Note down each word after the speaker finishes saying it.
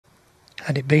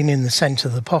Had it been in the centre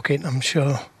of the pocket, I'm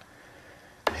sure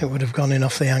it would have gone in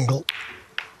off the angle.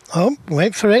 Oh,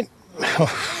 wait for it. Oh,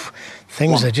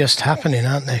 things are just happening,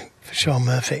 aren't they, for Sean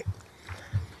Murphy?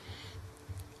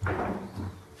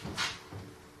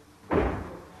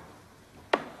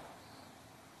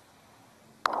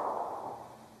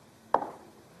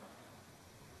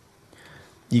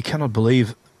 You cannot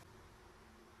believe...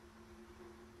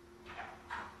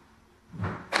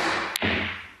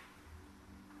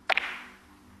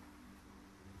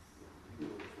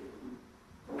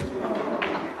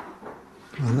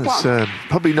 Well, that's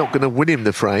probably not going to win him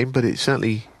the frame, but it's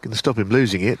certainly going to stop him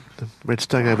losing it. The red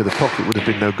staying over the pocket would have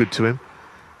been no good to him.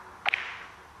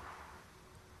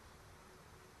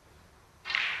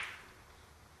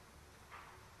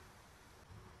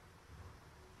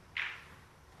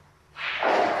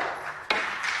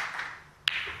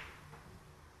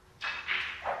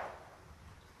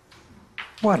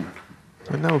 One.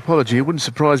 And no apology. It wouldn't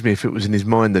surprise me if it was in his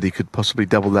mind that he could possibly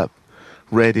double that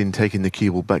red in taking the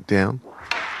cue ball back down.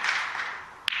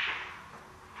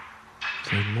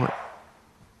 So he might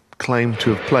claim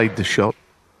to have played the shot.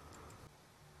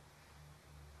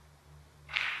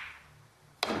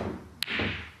 Oh,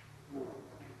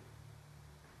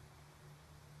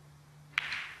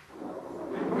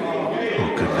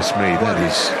 goodness me, that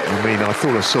is... I mean, I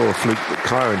thought I saw a fluke that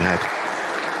Kyron had.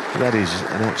 That is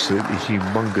an absolutely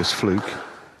humongous fluke.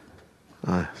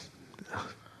 I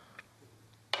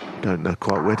don't know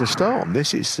quite where to start on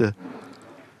this. It's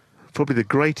probably the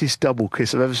greatest double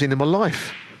kiss I've ever seen in my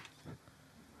life.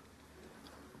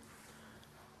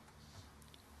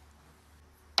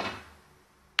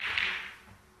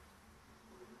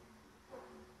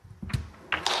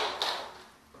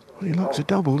 Well, he likes a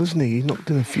double, doesn't he? He knocked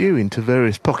in a few into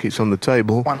various pockets on the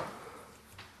table. One.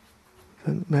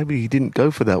 And maybe he didn't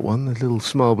go for that one. A little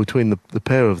smile between the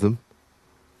pair of them.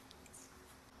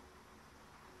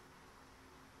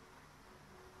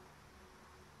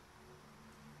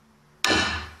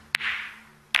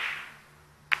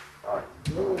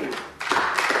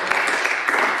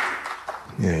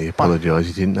 Yeah, he apologised.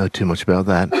 He didn't know too much about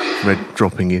that. Red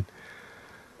dropping in.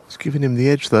 It's giving him the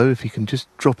edge, though, if he can just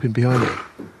drop him behind it.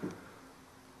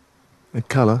 The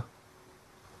colour.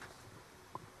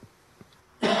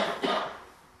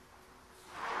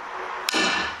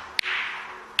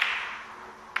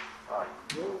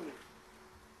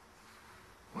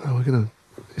 Well, we're going to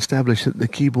establish that the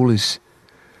cue ball is...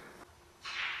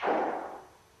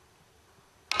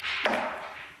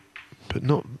 but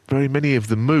not very many of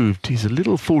them moved. He's a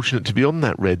little fortunate to be on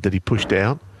that red that he pushed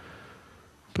out.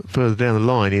 But further down the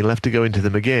line, he'll have to go into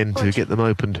them again to get them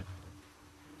opened.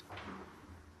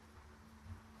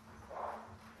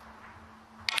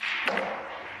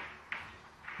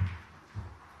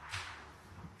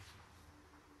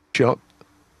 Shot.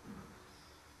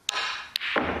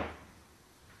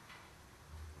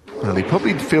 Well, he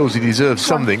probably feels he deserves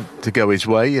something to go his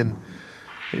way, and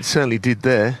it certainly did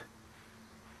there.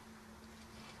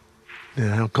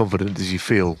 Now, how confident does he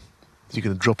feel? Is he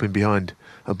going to drop him behind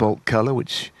a bulk colour,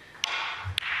 which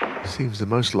seems the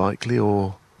most likely,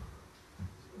 or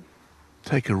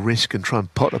take a risk and try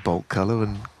and pot a bulk colour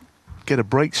and get a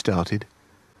break started?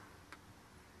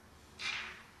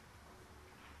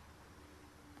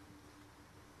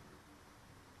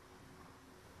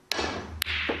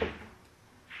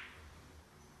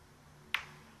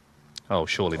 Oh,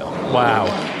 surely not. Wow.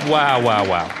 Wow, wow,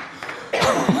 wow.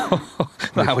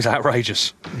 That was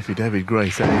outrageous. If you're David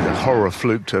Grace, that is a horror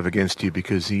fluke to have against you,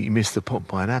 because he missed the pot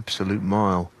by an absolute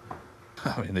mile.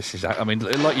 I mean, this is... I mean,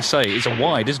 like you say, it's a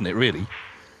wide, isn't it, really?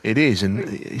 It is, and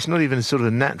it's not even sort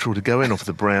of natural to go in off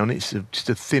the brown. It's just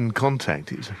a thin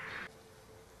contact.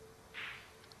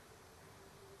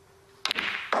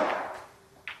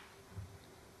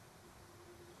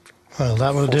 Well,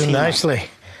 that will do nicely.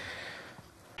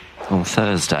 On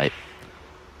Thursday,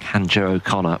 can Joe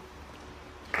O'Connor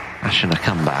fashion a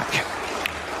comeback?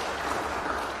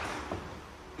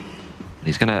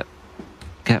 He's going to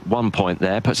get 1 point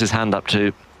there, puts his hand up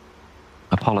to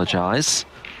apologise.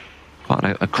 Quite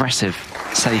an aggressive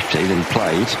safety that he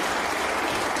played.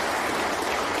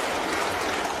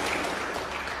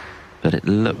 But it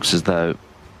looks as though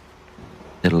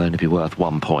it'll only be worth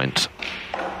 1 point.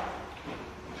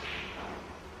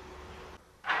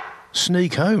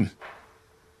 Sneak home.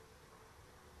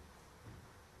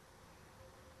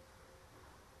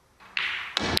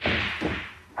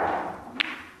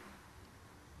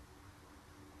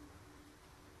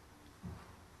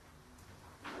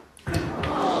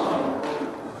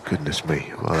 Goodness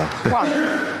me.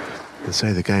 Well, they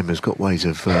say the game has got ways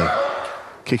of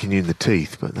kicking you in the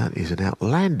teeth, but that is an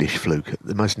outlandish fluke at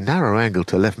the most narrow angle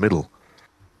to left middle.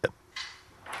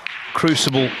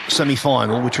 crucible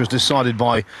semi-final, which was decided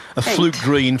by a fluke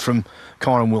green from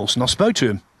Kyron Wilson. I spoke to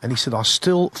him, and he said, I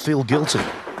still feel guilty.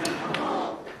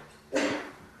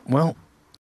 Well,